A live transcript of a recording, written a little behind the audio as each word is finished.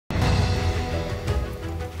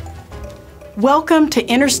Welcome to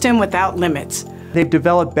InterStim Without Limits. They've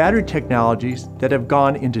developed battery technologies that have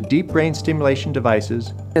gone into deep brain stimulation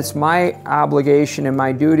devices. It's my obligation and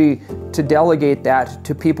my duty to delegate that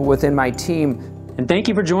to people within my team. And thank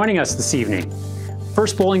you for joining us this evening.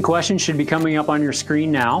 First polling question should be coming up on your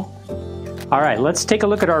screen now. All right, let's take a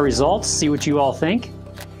look at our results, see what you all think.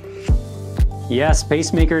 Yes,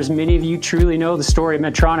 pacemakers, many of you truly know the story of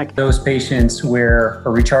Medtronic. Those patients where a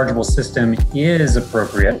rechargeable system is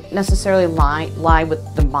appropriate. Necessarily lie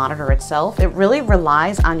with the monitor itself. It really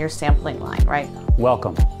relies on your sampling line, right?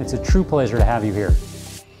 Welcome. It's a true pleasure to have you here.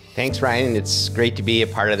 Thanks, Ryan. It's great to be a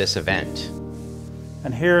part of this event.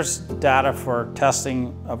 And here's data for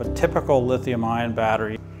testing of a typical lithium-ion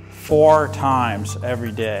battery 4 times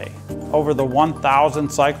every day. Over the 1,000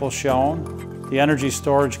 cycles shown, the energy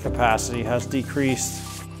storage capacity has decreased